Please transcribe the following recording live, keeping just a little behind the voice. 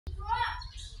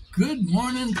Good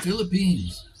morning,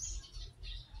 Philippines.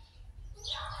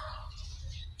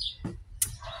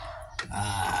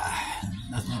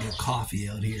 Nothing like a coffee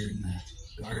out here in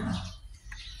the garden.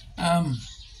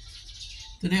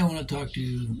 Today I want to talk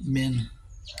to men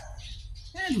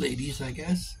and ladies, I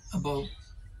guess, about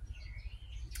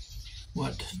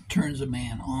what turns a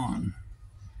man on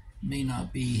may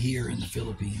not be here in the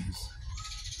Philippines.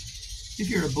 If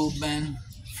you're a boob man,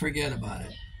 forget about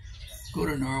it. Go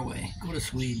to Norway, go to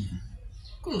Sweden,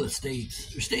 go to the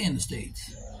States, or stay in the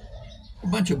States. A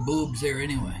bunch of boobs there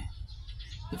anyway.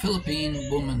 The Philippine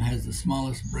woman has the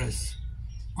smallest breasts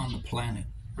on the planet,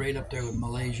 right up there with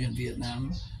Malaysia and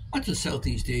Vietnam, much of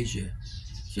Southeast Asia.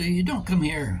 So you don't come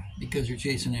here because you're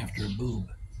chasing after a boob.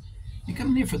 You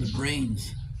come here for the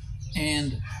brains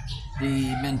and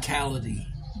the mentality,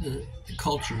 the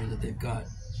culture that they've got.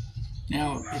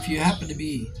 Now, if you happen to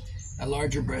be a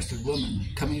larger breasted woman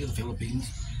coming to the Philippines,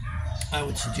 I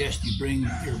would suggest you bring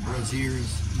your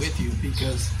brasiers with you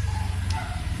because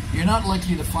you're not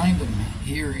likely to find them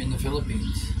here in the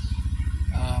Philippines.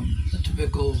 The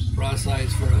typical bra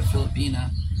size for a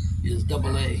Filipina is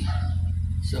AA.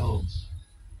 So,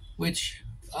 which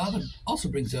also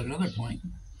brings out another point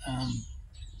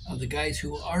of the guys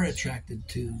who are attracted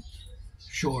to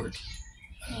short,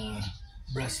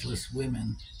 breastless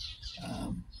women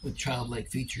with childlike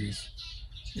features.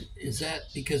 Is that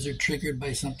because they're triggered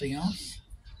by something else?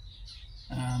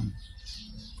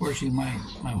 Fortunately,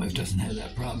 my wife doesn't have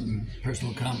that problem,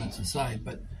 personal comments aside,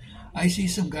 but I see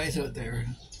some guys out there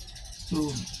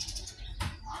who,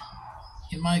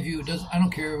 in my view, I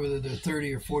don't care whether they're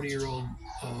 30 or 40-year-old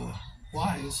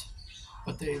wives,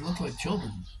 but they look like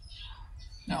children.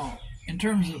 Now, in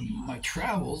terms of my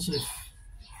travels, if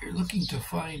you're looking to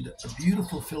find a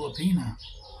beautiful Filipina,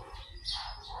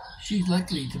 she's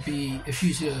likely to be, if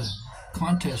she's a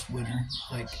contest winner,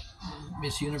 like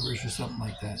Miss Universe or something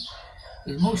like that,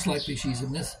 it's most likely she's a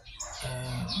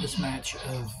mismatch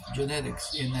of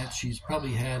genetics in that she's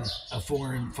probably had a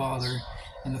foreign father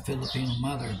and a Filipino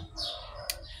mother,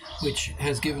 which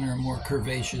has given her a more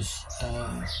curvaceous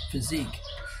physique.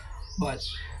 But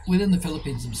within the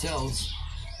Philippines themselves,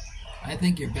 I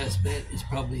think your best bet is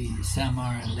probably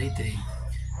Samar and Leyte.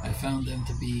 I found them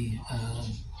to be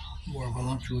more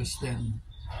voluptuous than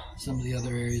some of the other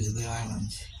areas of the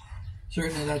islands.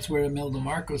 Certainly that's where Imelda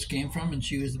Marcos came from, and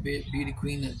she was the beauty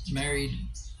queen that married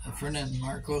Ferdinand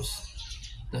Marcos,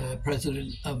 the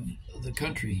president of the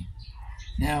country.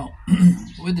 Now,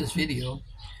 with this video,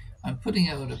 I'm putting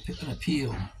out an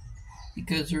appeal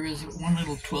because there is one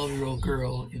little 12-year-old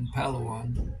girl in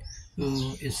Palawan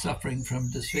who is suffering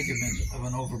from disfigurement of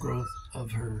an overgrowth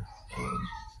of her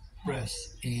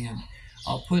breasts, and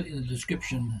I'll put in the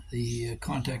description the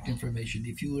contact information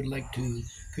if you would like to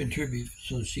contribute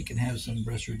so she can have some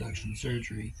breast reduction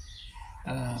surgery.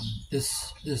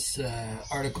 This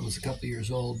article is a couple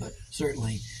years old, but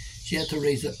certainly she had to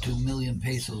raise up to 1 million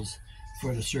pesos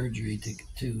for the surgery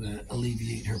to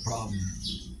alleviate her problem.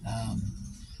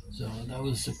 So that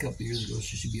was a couple years ago.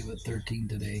 She should be about 13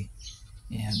 today.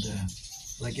 And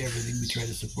like everything, we try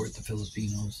to support the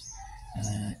Filipinos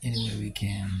any way we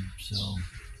can. So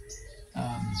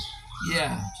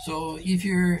yeah, so if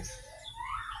you're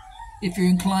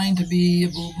inclined to be a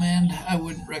boob man, I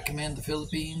wouldn't recommend the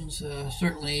Philippines.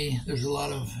 Certainly there's a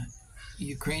lot of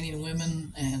Ukrainian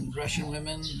women and Russian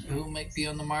women who might be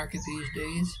on the market these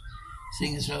days,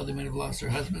 seeing as how they might have lost their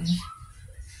husbands.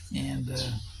 And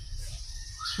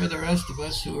for the rest of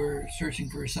us who are searching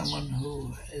for someone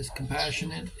who is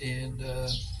compassionate and a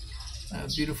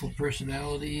beautiful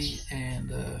personality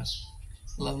and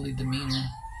lovely demeanor,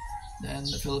 then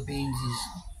the Philippines is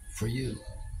for you.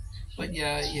 But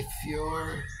yeah, if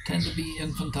you tend to be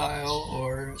infantile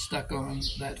or stuck on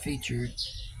that feature,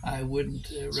 I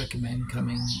wouldn't recommend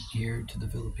coming here to the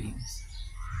Philippines.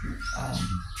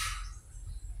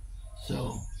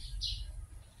 So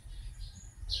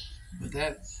with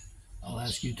that, I'll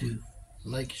ask you to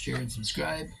like, share, and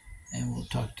subscribe, and we'll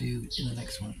talk to you in the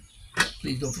next one.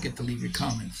 Please don't forget to leave your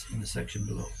comments in the section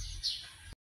below.